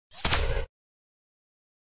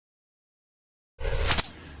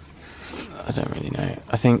I don't really know.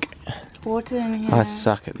 I think water in here. I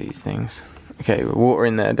suck at these things. Okay, water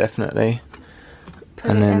in there definitely.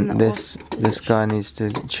 And then this guy needs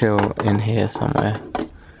to chill in here somewhere.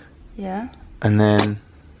 Yeah. And then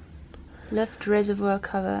lift reservoir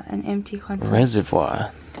cover and empty container.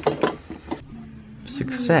 Reservoir.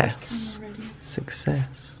 Success.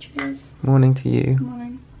 Success. Cheers. Morning to you.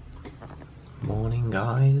 Morning. Morning,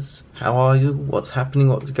 guys. How are you? What's happening?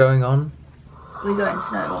 What's going on? We're going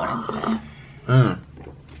snowboarding today.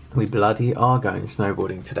 We bloody are going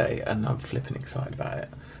snowboarding today, and I'm flipping excited about it.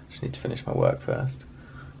 Just need to finish my work first.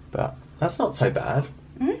 But that's not so bad.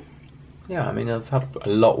 Yeah, I mean, I've had a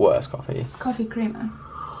lot worse coffees. Coffee creamer.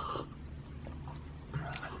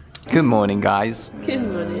 Good morning, guys. Good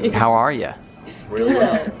morning. How are you? Really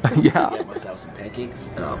well. Yeah. Get myself some pancakes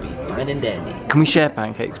and I'll be fine and dandy. Can we share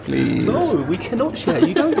pancakes, please? No, we cannot share.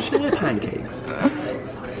 You don't share pancakes.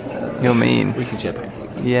 You're mean. We can share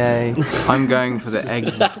pancakes. Yay. I'm going for the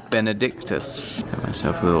eggs Benedictus. Get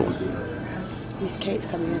myself a little... Miss Kate's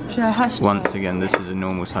coming in. Should I hashtag? Once again, this is a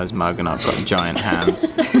normal size mug and I've got giant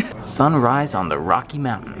hands. Sunrise on the Rocky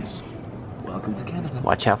Mountains. Welcome to Canada.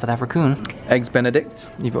 Watch out for that raccoon. Eggs Benedict.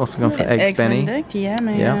 You've also gone for eggs Benny. Benedict, yeah,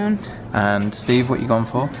 man. Yeah. And Steve, what you gone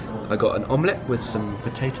for? I got an omelette with some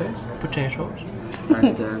potatoes. And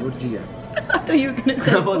what did you get? I thought you were going to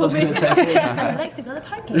say. I was going to say. Alexia got the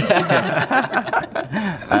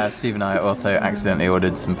pancakes. Steve and I also accidentally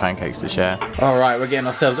ordered some pancakes to share. Alright, we're getting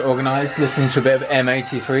ourselves organised, listening to a bit of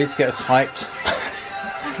M83 to get us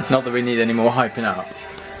hyped. Not that we need any more hyping up.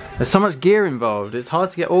 There's so much gear involved, it's hard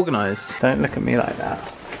to get organised. Don't look at me like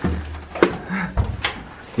that.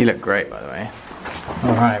 You look great, by the way.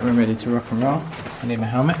 Alright, we're ready to rock and roll. I need my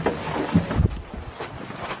helmet.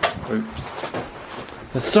 Oops.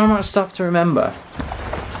 There's so much stuff to remember.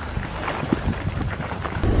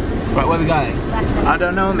 Right, where are we going? I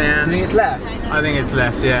don't know, man. Do you think it's left? I think it's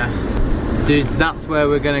left, yeah. Dudes, that's where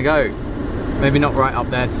we're gonna go. Maybe not right up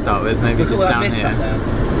there to start with, maybe just down here.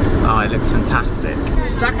 Oh, it looks fantastic.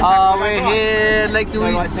 Oh, we're here, Lake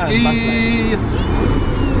Louise Ski.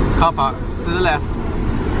 Car park, to the left.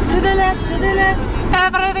 To the left, to the left.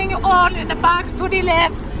 Everything all in the box to the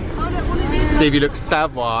left. Steve, you look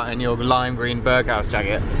Savoy in your lime green Berghaus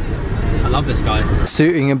jacket. I love this guy.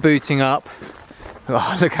 Suiting and booting up.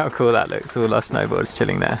 Oh, look how cool that looks, all our snowboards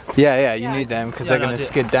chilling there. Yeah, you need them because they're going to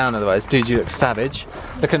skid down otherwise. Dude, you look savage.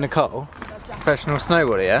 Look at Nicole, professional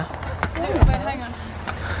snowboarder, yeah? Dude, wait, hang on.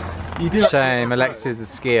 You do. Shame, Alexia's a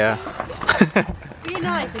skier. Be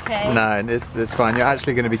nice, okay? No, it's fine. You're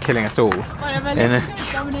actually going to be killing us all.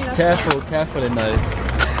 Careful in those.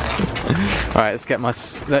 Alright, let's get my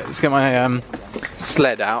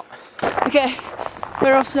sled out. Okay,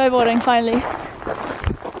 we're off snowboarding finally.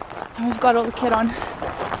 And we've got all the kit on.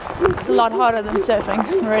 It's a lot harder than surfing.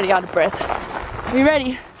 I'm already out of breath. Are you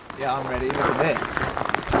ready? Yeah, I'm ready. Look at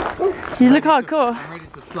this. You look hardcore. I'm ready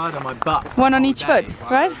to slide on my butt. One on each foot,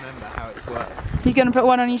 right? I remember how it works. You're gonna put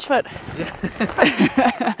one on each foot? Yeah.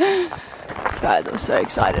 Guys, I'm so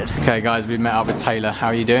excited. Okay guys, we've met up with Taylor. How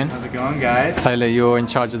are you doing? How's it going, guys? Taylor, you're in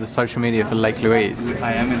charge of the social media for Lake Louise.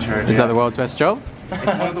 I am in charge. Is that the world's best job? It's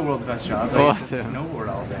one of the world's best jobs. Awesome. I get to snowboard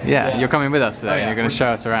all day. Yeah, you're coming with us today. Oh, yeah. You're going to show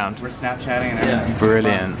us around. We're Snapchatting and everything.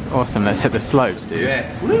 Brilliant. Awesome. Let's hit the slopes, dude.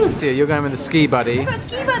 Woo. Dude, you're going with the ski buddy.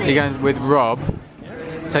 You're going with Rob.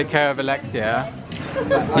 Take care of Alexia.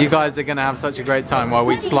 You guys are going to have such a great time while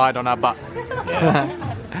we slide on our butts.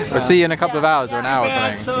 We'll see you in a couple of hours or an hour or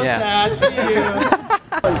something. So sad. See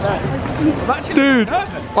you. Dude,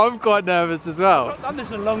 I'm quite nervous as well. I've done this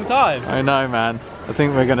in a long time. I know, man. I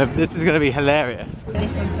think this is gonna be hilarious.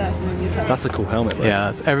 This one first and then you go. That's a cool helmet, though.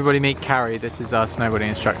 Yeah, so everybody meet Carrie. This is our snowboarding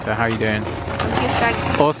instructor. How are you doing?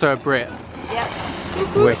 Also a Brit.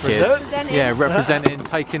 Yep. Wicked. Yeah, representing,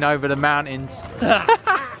 taking over the mountains.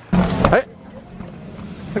 Hey,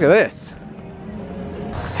 look at this.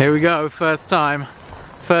 Here we go, first time.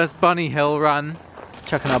 First bunny hill run.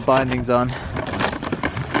 Chucking our bindings on.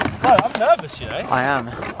 Oh, I'm nervous, you know. I am.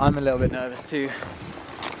 I'm a little bit nervous too.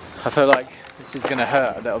 I feel like this is gonna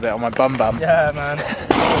hurt a little bit on my bum bum. Yeah, man.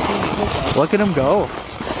 Look at him go.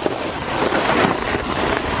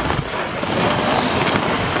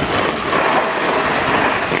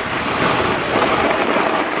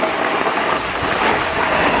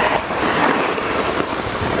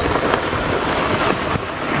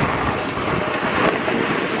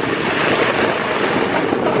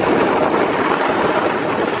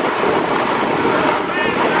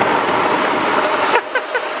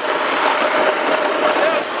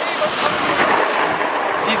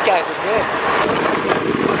 These guys are good.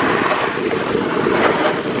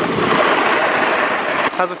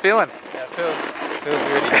 How's it feeling? Yeah, it feels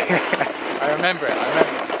really good. I remember it.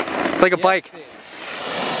 It's like a bike.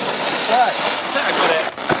 Right. I got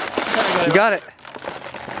it. You got it.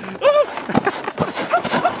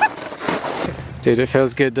 Dude, it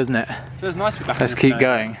feels good, doesn't it? Feels nice to be back. Let's keep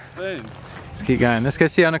going. Boom. Let's keep going. Let's go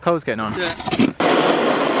see how Nicole's getting on. Yeah.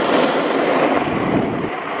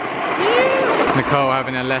 It's Nicole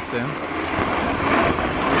having a lesson.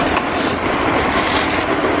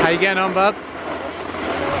 How you getting on, bub?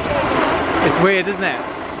 It's weird, isn't it?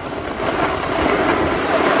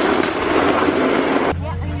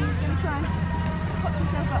 Yeah, and he's going to try and pop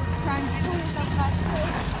himself up, try and pull himself back.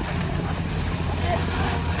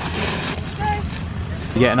 That's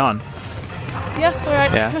it. You getting on? Yeah,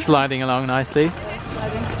 alright. Yeah, sliding along nicely. Yeah,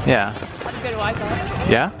 sliding. Yeah. Had a good wipeout.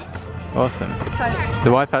 Yeah? Awesome. The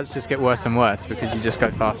wipeouts just get worse and worse because you just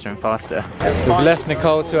go faster and faster. We've left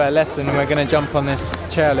Nicole to her lesson and we're going to jump on this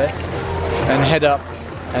chairlift and head up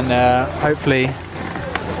and hopefully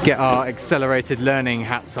get our accelerated learning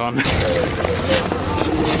hats on. I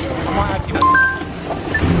might actually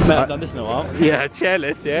have done this in a while. Yeah,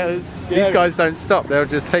 chairlift, yeah. These guys don't stop, they'll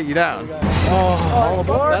just take you down. Oh,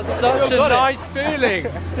 that's such a nice feeling.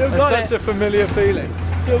 That's such a familiar feeling.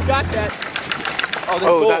 Still got that.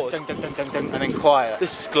 Oh, that dun, dun, dun, dun, dun, and then quiet.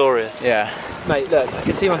 This is glorious. Yeah. Mate, look, I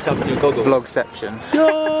can see myself in your goggles. Vlogception.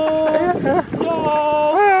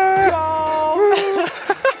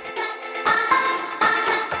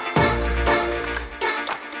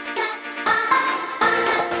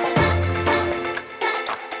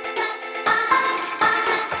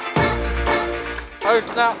 Oh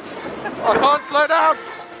snap! I can't slow down!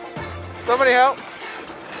 Somebody help!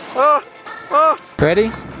 Oh! Oh!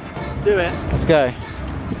 Ready? Do it. Let's go.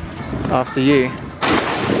 After you.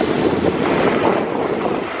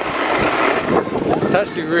 It's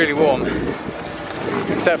actually really warm.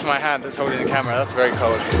 Except for my hand that's holding the camera, that's very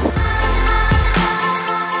cold.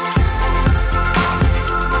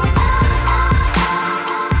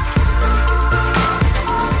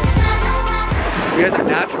 You guys are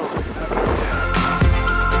naturals.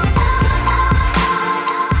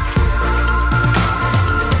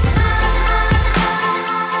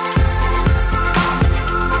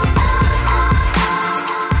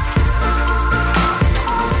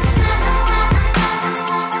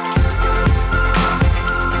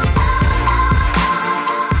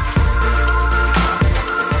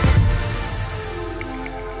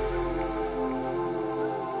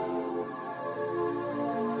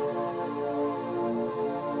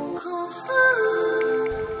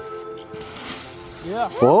 Yeah.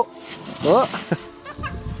 What? What?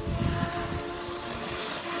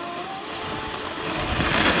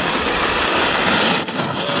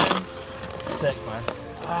 Sick, man.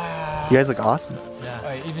 You guys look awesome. Yeah.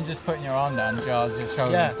 Wait, even just putting your arm down jars your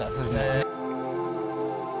shoulder and stuff, doesn't it?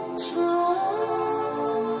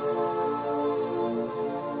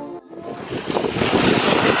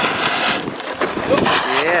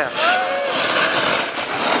 Yeah.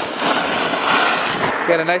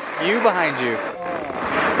 Got a nice view behind you.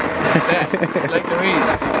 Yes, Lake Louise.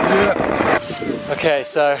 Yeah. Okay,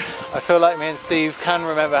 so I feel like me and Steve can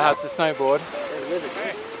remember how to snowboard.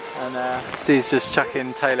 And Steve's just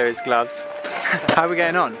chucking Taylor his gloves. How are we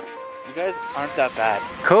getting on? You guys aren't that bad.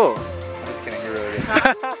 Cool. I'm just kidding, you're really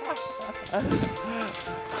good.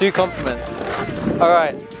 2 compliments.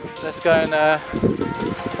 Alright, let's go and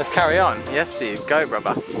let's carry on. Yes, Steve, go,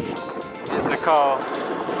 brother. Here's Nicole.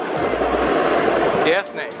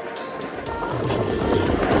 Yes, Nick.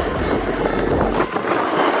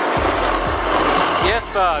 Yes,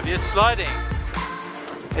 Bob, you're sliding.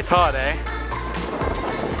 It's hard, eh?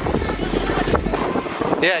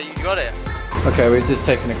 Yeah, you got it. Okay, we're just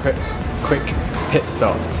taking a quick pit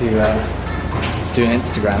stop to do an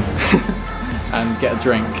Instagram and get a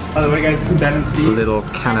drink. By the way, guys, this is Ben and Steve. Little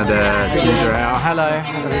Canada ginger ale. Hello,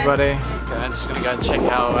 everybody. Okay, I'm just gonna go and check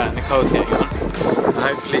how Nicole's getting on. And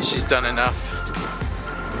hopefully she's done enough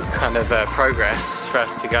kind of progress for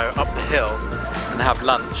us to go up the hill and have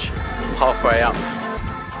lunch halfway up.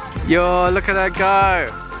 Yo, look at her go!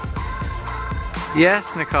 Yes,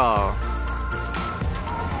 Nicole.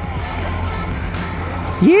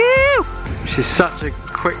 You! She's such a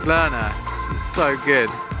quick learner. She's so good.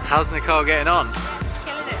 How's Nicole getting on?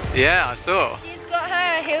 Killing it. Yeah, I saw. She's got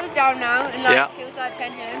her heels down now, and like hillside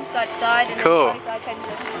pendulum, side to side, and cool. then side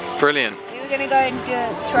pendulum. Brilliant. We were gonna go and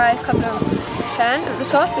try a couple of turns at the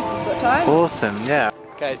top if we've got time. Awesome, yeah.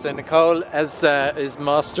 Okay, so Nicole is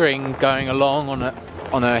mastering going along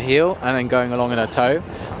on her heel and then going along on her toe.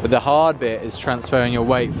 But the hard bit is transferring your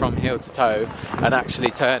weight from heel to toe and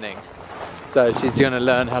actually turning. So she's going to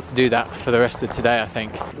learn how to do that for the rest of today, I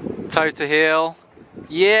think. Toe to heel.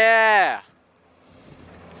 Yeah!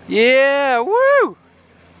 Yeah, woo!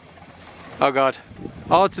 Oh god.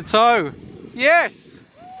 Oh, to toe. Yes!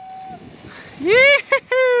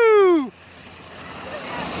 Yee-hoo!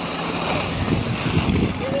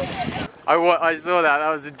 I saw that, that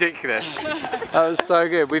was ridiculous. That was so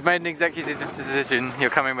good. We've made an executive decision. You're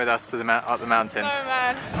coming with us to the up the mountain. No,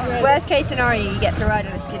 man. Worst case scenario, you get to ride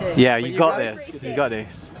on a skidoo. Yeah, you got this. You got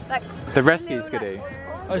this. Like, The rescue skidoo.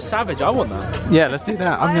 Oh, savage! I want that. Yeah, let's do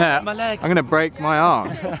that. I'm gonna break my arm.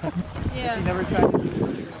 Yeah.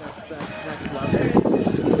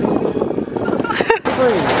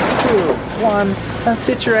 3, 2, 1, and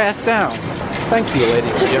sit your ass down. Thank you,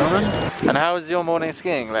 ladies and gentlemen. And how was your morning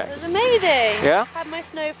skiing, Lex? It was amazing. Yeah? Had my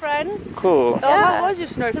snow friends. Cool. Oh, how was your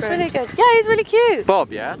snow It was friend? really good. Yeah, he was really cute.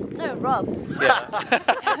 Bob, yeah? No, Rob. Yeah.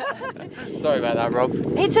 Sorry about that, Rob.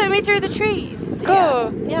 He took me through the trees.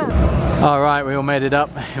 Cool. Yeah. Alright, we all made it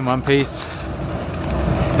up in one piece.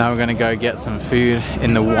 Now we're gonna go get some food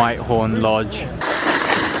in the Whitehorn Lodge.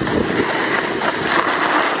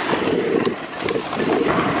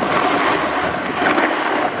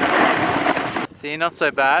 See, not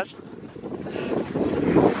so bad.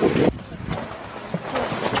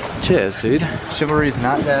 Cheers, dude. Chivalry's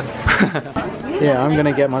not dead. Yeah, I'm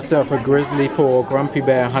gonna get myself a Grizzly Paw Grumpy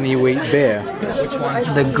Bear Honey Wheat beer.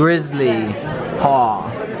 The Grizzly Paw.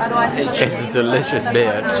 It's a delicious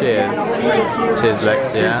beer. Cheers. Cheers,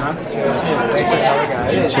 Alexia.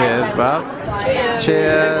 Cheers, Bob.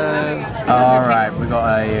 Cheers. Alright, we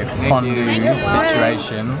got a fondue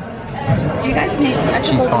situation. do you guys need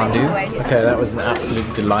Cheese fondue. Okay, that was an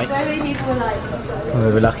absolute delight.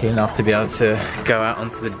 We were lucky enough to be able to go out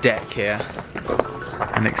onto the deck here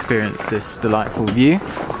and experience this delightful view.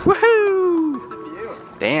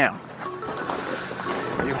 Woohoo! Damn!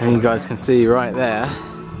 And you guys can see right there,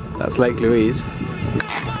 that's Lake Louise.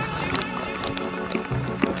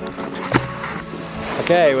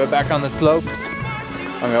 Okay, we're back on the slopes.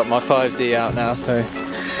 I've got my 5D out now, so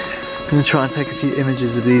I'm gonna try and take a few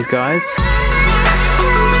images of these guys.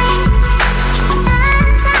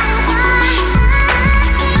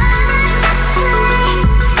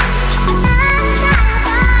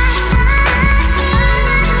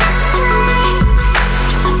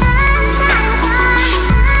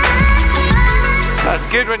 That's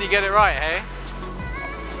good when you get it right, hey?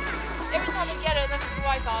 Every time you get it, then it's a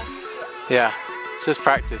wipe on. Yeah, it's just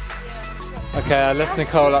practice. Okay, I left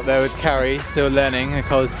Nicole up there with Carrie, still learning.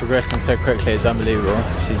 Nicole's progressing so quickly, it's unbelievable.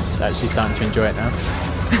 She's actually starting to enjoy it now.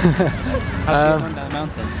 How's she going down the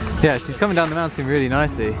mountain? Yeah, she's coming down the mountain really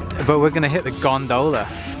nicely. But we're gonna hit the gondola.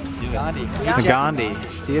 Gandhi. The Gandhi.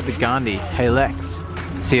 See you at the Gandhi. Hey Lex.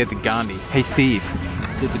 See you at the Gandhi. Hey Steve.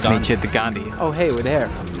 See the Meet you at the Gandhi. Oh hey, we're there.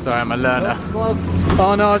 Sorry, I'm a learner.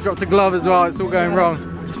 Oh no, I dropped a glove as well. It's all going wrong.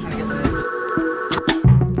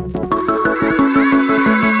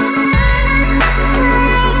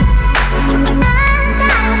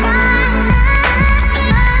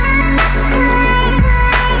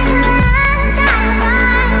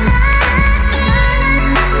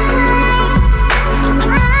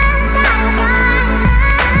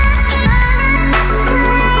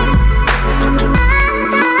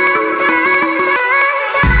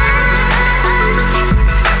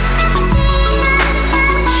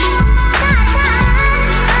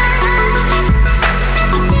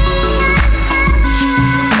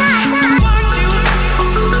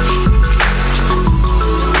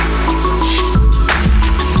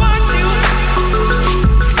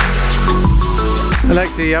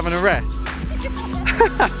 Alexia, you having a rest?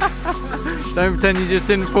 Don't pretend you just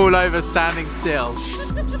didn't fall over standing still.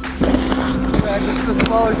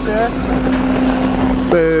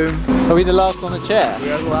 Boom. Are we the last on the chair? We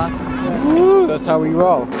are the last. Woo, that's how we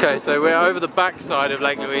roll. Okay, so we're over the backside of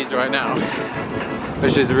Lake Louise right now,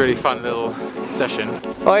 which is a really fun little session.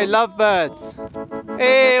 Oi, lovebirds!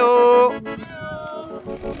 Hey-oh!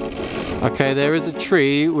 Okay, there is a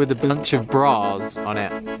tree with a bunch of bras on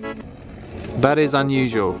it. That is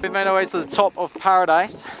unusual. We've made our way to the top of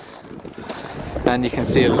Paradise, and you can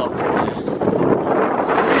see a lot from here.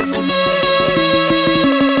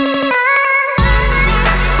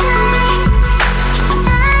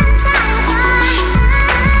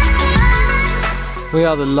 We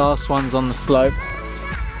are the last ones on the slope.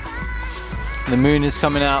 The moon is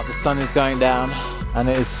coming out, the sun is going down, and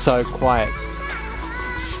it is so quiet.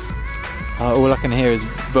 All I can hear is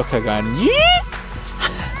Booker going, yeah!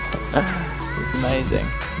 It's amazing.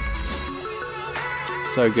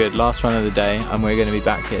 So good, last run of the day, and we're going to be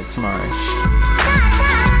back here tomorrow.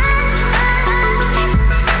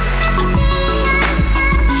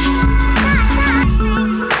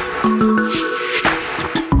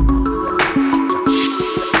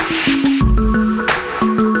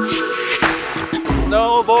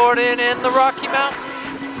 the Rocky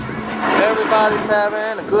Mountains. Everybody's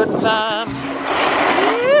having a good time.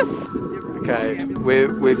 Okay,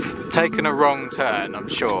 we've taken a wrong turn, I'm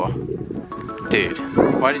sure. Dude,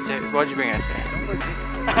 why'd you bring us here?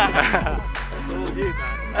 That's all you,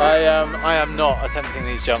 man. I am not attempting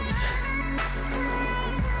these jumps.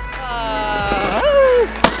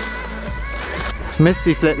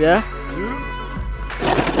 Misty flip, yeah?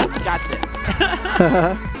 Got this.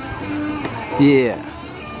 Yeah.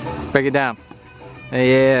 Break it down.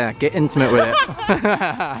 Yeah, get intimate with it.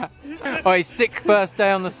 Oh, sick first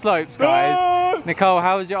day on the slopes, guys. Nicole,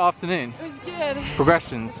 how was your afternoon? It was good.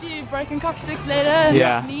 Progressions? A few broken coccyx later.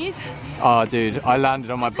 Yeah. Knees. Oh, dude, I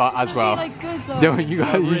landed on my butt as well. Like good though.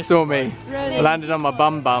 You saw me. Really? I landed on my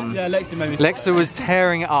bum. Yeah, Alexia made me. Lexa was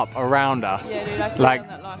tearing it up around us. Yeah, dude, I fell like, on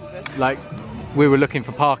that last bit. like we were looking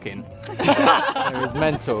for parking. It was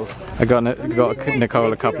mental. I got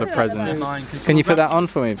Nicole a couple of presents. Can you put that on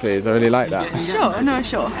for me, please? I really like that. Sure, no,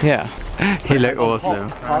 sure. Yeah, he looked awesome.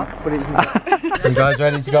 You guys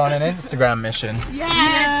ready to go on an Instagram mission?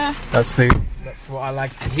 Yeah. That's what I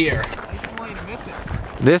like to hear.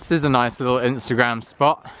 This is a nice little Instagram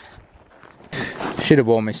spot. Should have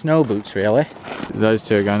worn my snow boots, really. Those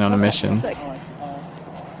two are going on a mission.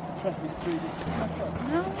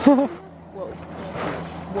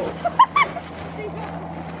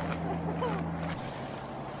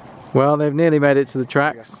 Well, they've nearly made it to the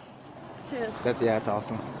tracks. Cheers. Yeah, it's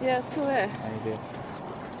awesome. Yeah, it's cool there.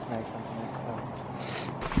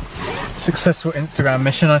 Successful Instagram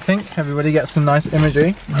mission, I think. Everybody gets some nice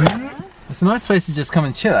imagery. It's a nice place to just come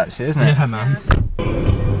and chill, actually, isn't it? Yeah, man.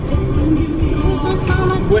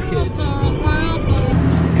 Wicked.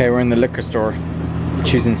 Okay, we're in the liquor store,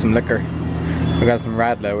 choosing some liquor. We got some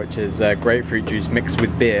Radler, which is grapefruit juice mixed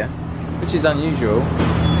with beer, which is unusual,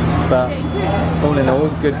 but all in all,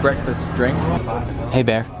 good breakfast drink. Hey,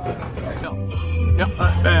 Bear.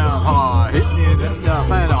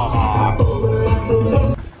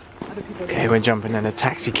 Okay, we're jumping in a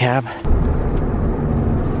taxi cab.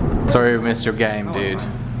 Sorry we missed your game, dude.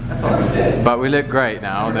 But we look great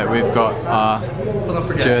now that we've got our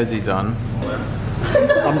jerseys on.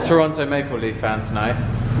 I'm a Toronto Maple Leaf fan tonight.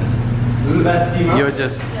 You're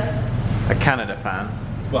just a Canada fan.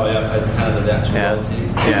 Well, yeah, I played Canada, the actual world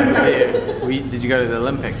team. Yeah. Did you go to the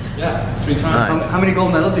Olympics? Yeah, 3 times. Nice. How many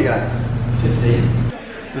gold medals you got?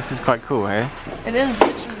 15. This is quite cool, eh? It is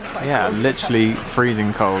literally quite Yeah, cool. literally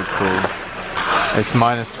freezing cold cool. It's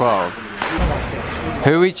 -12.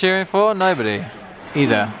 Who are we cheering for? Nobody.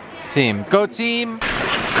 Either. Team. Go team!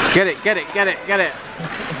 Get it, get it, get it, get it!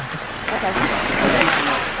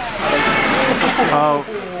 Oh,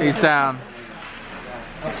 he's down.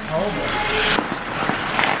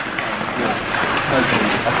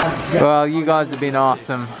 Well, you guys have been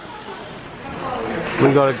awesome.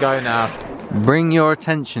 We gotta go now. Bring your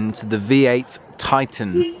attention to the V8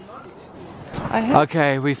 Titan.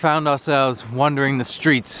 Okay, we found ourselves wandering the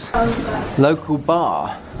streets. Local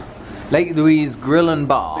bar. Lake Louise Grill and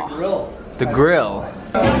Bar. The grill.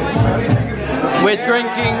 We're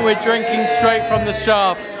drinking straight from the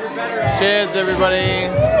shaft. Cheers, everybody.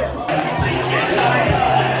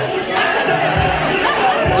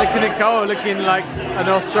 Look at Nicole looking like an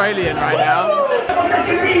Australian right now.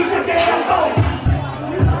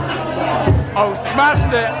 Oh,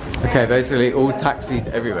 smashed it! Okay, basically all taxis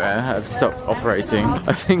everywhere have stopped operating.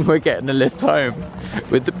 I think we're getting a lift home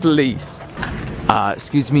with the police.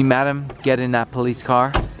 Excuse me, madam, get in that police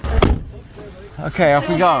car. Okay, off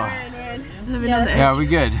we go. Yeah, we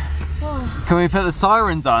good. Can we put the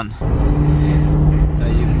sirens on?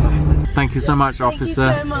 Thank you so much,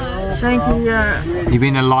 officer. Thank you, You've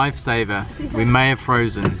been a lifesaver. We may have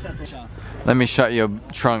frozen. Let me shut your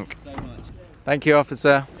trunk. Thank you,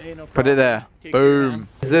 officer. Put it there. Boom.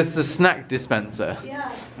 Is this a snack dispenser?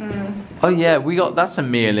 Yeah. Oh yeah, that's a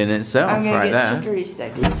meal in itself right there. chicory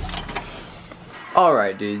sticks.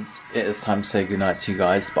 Alright dudes, it is time to say goodnight to you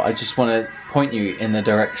guys, but I just want to point you in the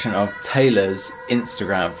direction of Taylor's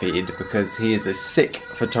Instagram feed because he is a sick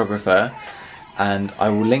photographer and I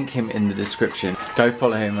will link him in the description. Go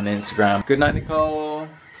follow him on Instagram. Good night, Nicole.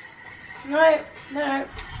 No.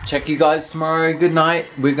 Check you guys tomorrow. Good night.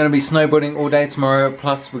 We're going to be snowboarding all day tomorrow,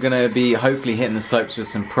 plus we're going to be hopefully hitting the slopes with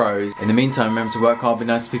some pros. In the meantime, remember to work hard, be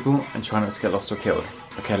nice to people, and try not to get lost or killed.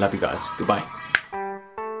 Okay, love you guys. Goodbye.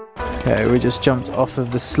 Okay, we just jumped off of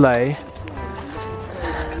the sleigh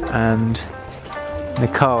and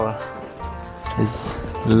Nicole is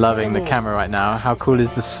loving the camera right now. How cool is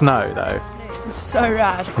the snow though? It's so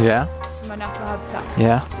rad. Yeah? This is my natural habitat.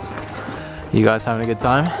 Yeah? You guys having a good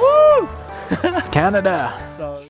time? Woo! Canada!